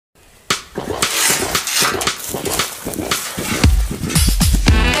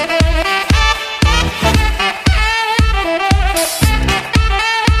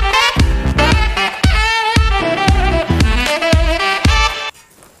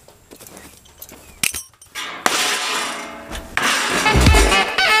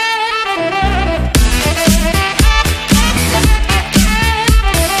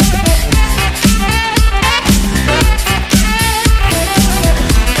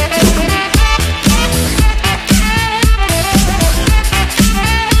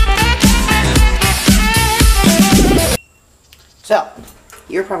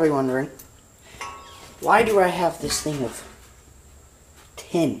probably wondering, why do I have this thing of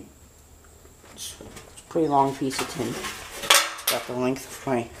tin? It's a pretty long piece of tin. Got the length of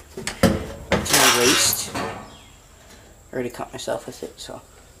my waist. I already cut myself with it, so.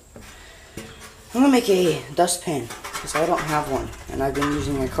 I'm gonna make a dustpan, because I don't have one, and I've been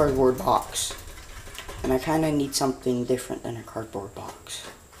using a cardboard box. And I kind of need something different than a cardboard box.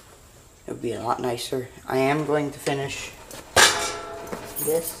 It would be a lot nicer. I am going to finish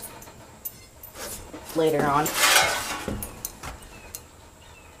this later on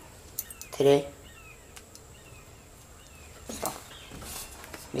today. So,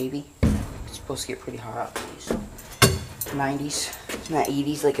 maybe. It's supposed to get pretty hot out these 90s, not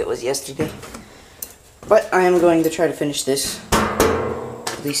 80s like it was yesterday. But I am going to try to finish this,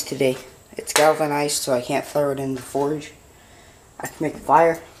 at least today. It's galvanized, so I can't throw it in the forge. I can make a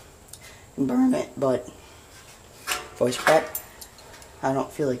fire and burn it, but voice crack, I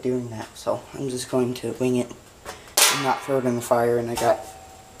don't feel like doing that, so I'm just going to wing it and not throw it in the fire. And I got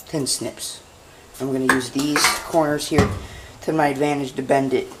 10 snips. I'm going to use these corners here to my advantage to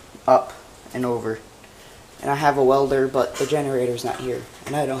bend it up and over. And I have a welder, but the generator's not here,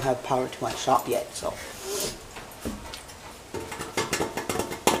 and I don't have power to my shop yet, so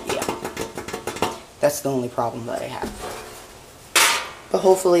yeah, that's the only problem that I have. But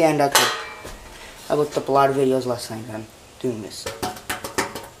hopefully I end up good. I looked up a lot of videos last night on doing this.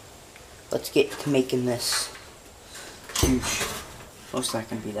 Let's get to making this huge. Well, it's not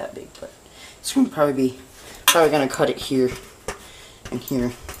going to be that big, but it's going to probably going to cut it here and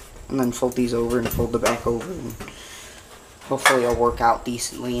here, and then fold these over and fold the back over, and hopefully it'll work out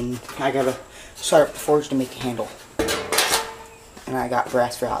decently. And I gotta start up the forge to make a handle. And I got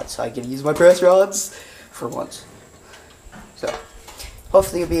brass rods, so I can use my brass rods for once. So,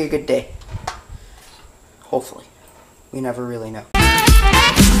 hopefully it'll be a good day. Hopefully. We never really know.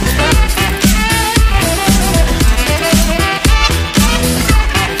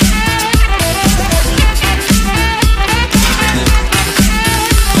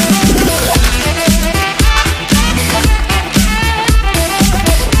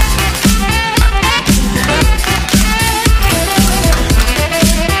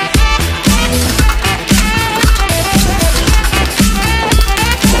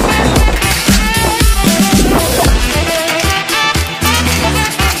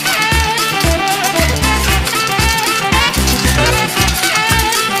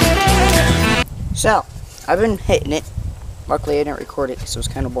 So, I've been hitting it. Luckily I didn't record it because it was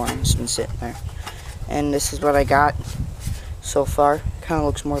kind of boring. It's been sitting there. And this is what I got so far. Kind of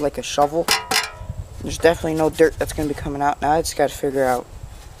looks more like a shovel. There's definitely no dirt that's going to be coming out. Now I just got to figure out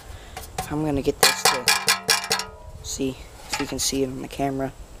how I'm going to get this to see if you can see it on the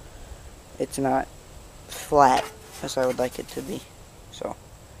camera. It's not flat as I would like it to be. So,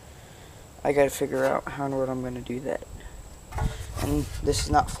 I got to figure out how and what I'm going to do that. And this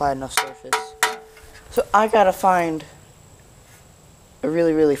is not flat enough surface. So I gotta find a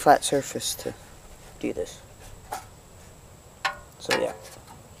really, really flat surface to do this. So yeah.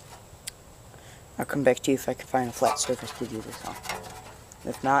 I'll come back to you if I can find a flat surface to do this on.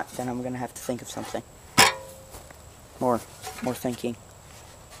 If not, then I'm gonna have to think of something. More thinking.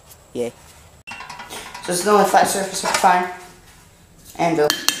 Yay. So this is the only flat surface I can find. Anvil.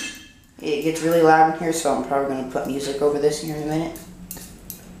 It gets really loud in here, so I'm probably gonna put music over this here in a minute.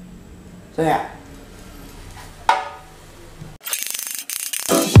 So yeah.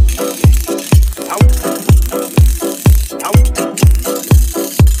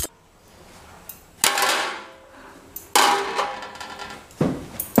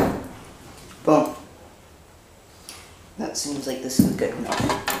 Boom. That seems like this is good enough.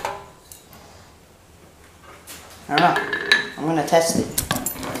 I don't know. I'm gonna test it.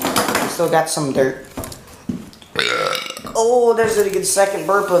 I still got some dirt. Oh, there's a good second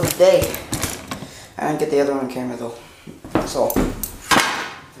burp of the day. I didn't get the other one on camera though. So,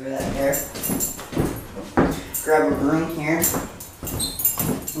 throw that there. Grab a broom here.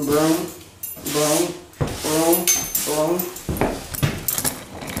 Broom, broom, broom, broom.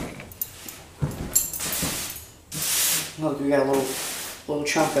 Look, we got a little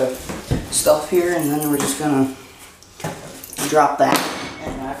chunk of stuff here, and then we're just gonna drop that.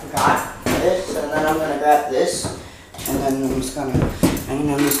 And I forgot this, and then I'm gonna grab this, and then I'm just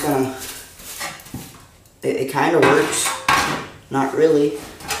gonna, it kind of works, not really.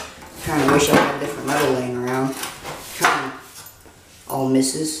 Kind of wish I had different metal laying around. Kind of all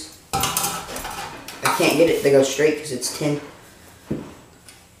misses. I can't get it to go straight because it's tin,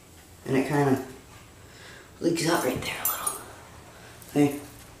 and it kind of leaks out right there a little. Hey.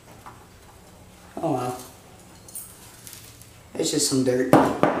 Oh well. It's it's just some dirt.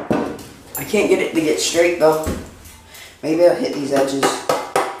 I can't get it to get straight though. Maybe I'll hit these edges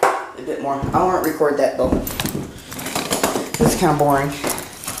a bit more. I won't record that though. It's kind of boring.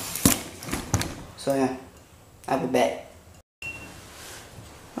 So yeah, I have a bet.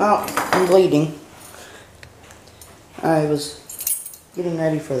 Well, I'm bleeding. I was getting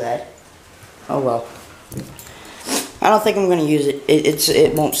ready for that. Oh well. I don't think I'm gonna use it.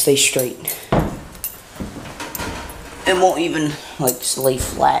 It won't stay straight. It won't even like just lay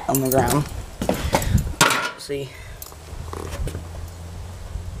flat on the ground. See?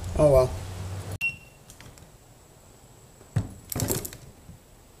 Oh well.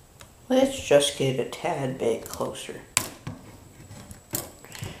 Let's just get a tad bit closer.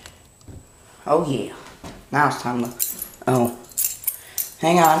 Oh yeah. Now it's time to... Oh.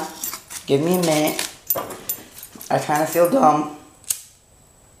 Hang on. Give me a minute. I kind of feel dumb.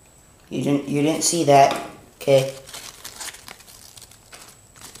 You didn't see that. Okay.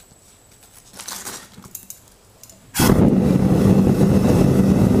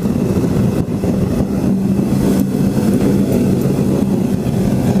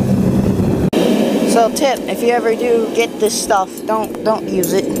 So tip, if you ever do get this stuff, don't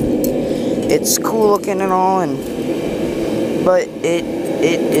use it. It's cool looking and all, but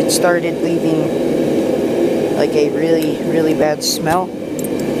it started leaving like a really bad smell,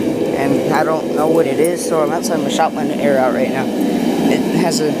 and I don't know what it is. So I'm outside my shop letting the air out right now. It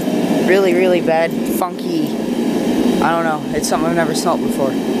has a really bad funky, I don't know, it's something I've never smelled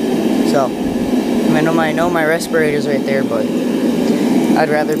before. So I know my respirator's right there, but I'd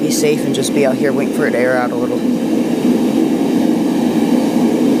rather be safe and just be out here waiting for it to air out a little.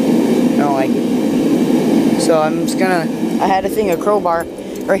 I don't like it. So I'm just gonna, I had a thing, a crowbar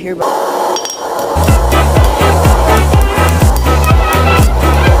right here, but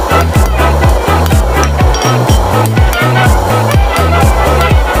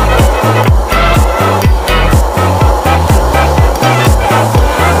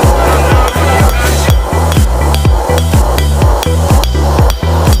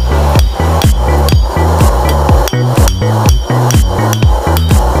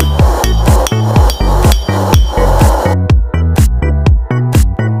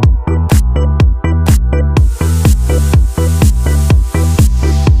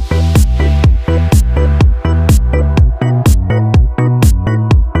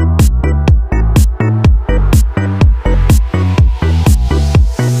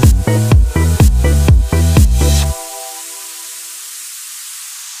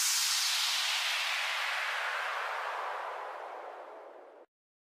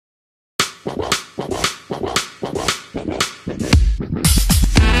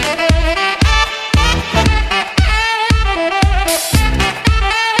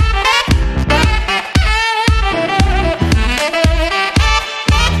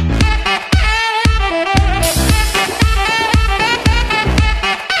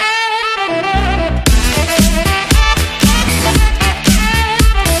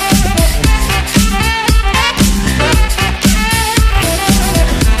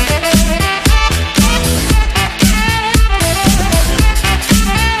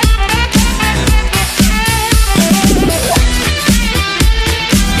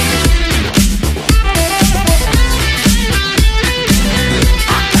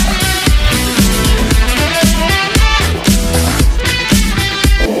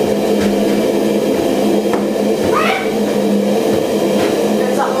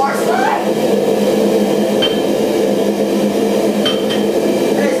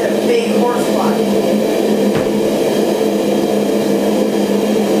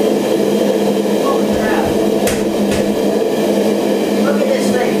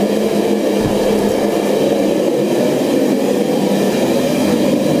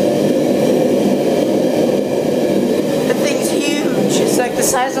the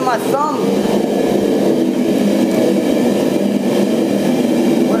size of my thumb.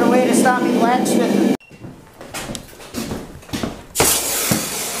 What a way to stop me blacksmithing.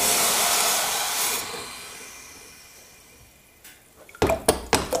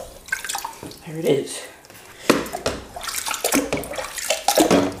 There it is.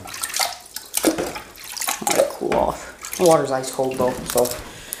 Let it cool off. The water's ice cold though, so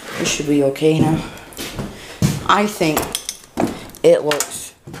it should be okay now. I think it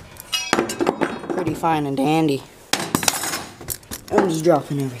looks pretty fine and dandy. I'm just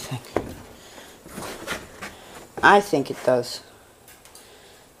dropping everything. I think it does.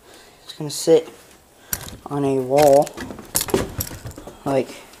 It's gonna sit on a wall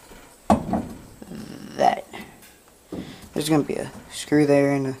like that. There's gonna be a screw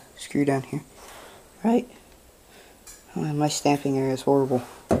there and a screw down here, right? Oh, my stamping area is horrible.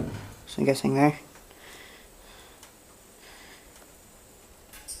 So I'm guessing there.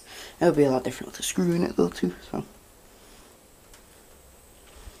 That would be a lot different with a screw in it though too. So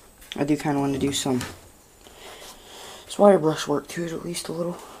I do kind of want to do some wire brush work to it at least a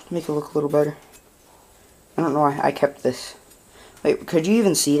little, to make it look a little better. I don't know why I kept this. Wait, could you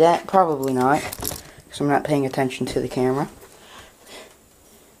even see that? Probably not, because I'm not paying attention to the camera.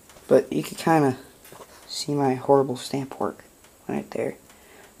 But you could kind of see my horrible stamp work right there.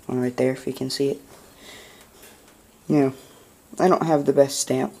 One right there, if you can see it. You know, I don't have the best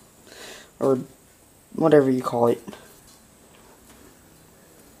stamp, or whatever you call it.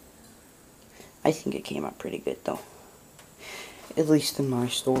 I think it came out pretty good though. At least in my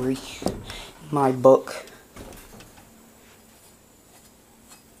story, my book.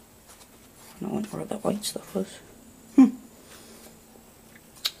 I don't know where that white stuff was.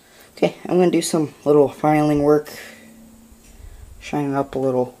 Okay, I'm going to do some little filing work. Shine it up a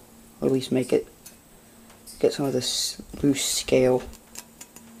little. Or at least make it, get some of this loose scale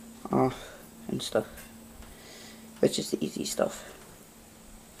off and stuff. It's just the easy stuff.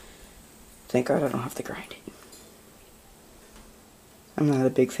 Thank God I don't have to grind it. I'm not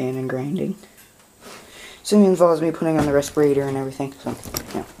a big fan in grinding. So it involves me putting on the respirator and everything, so,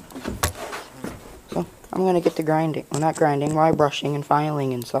 yeah. So, I'm gonna get to grinding. Well, not grinding, wire brushing and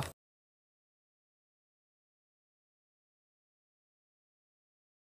filing and stuff.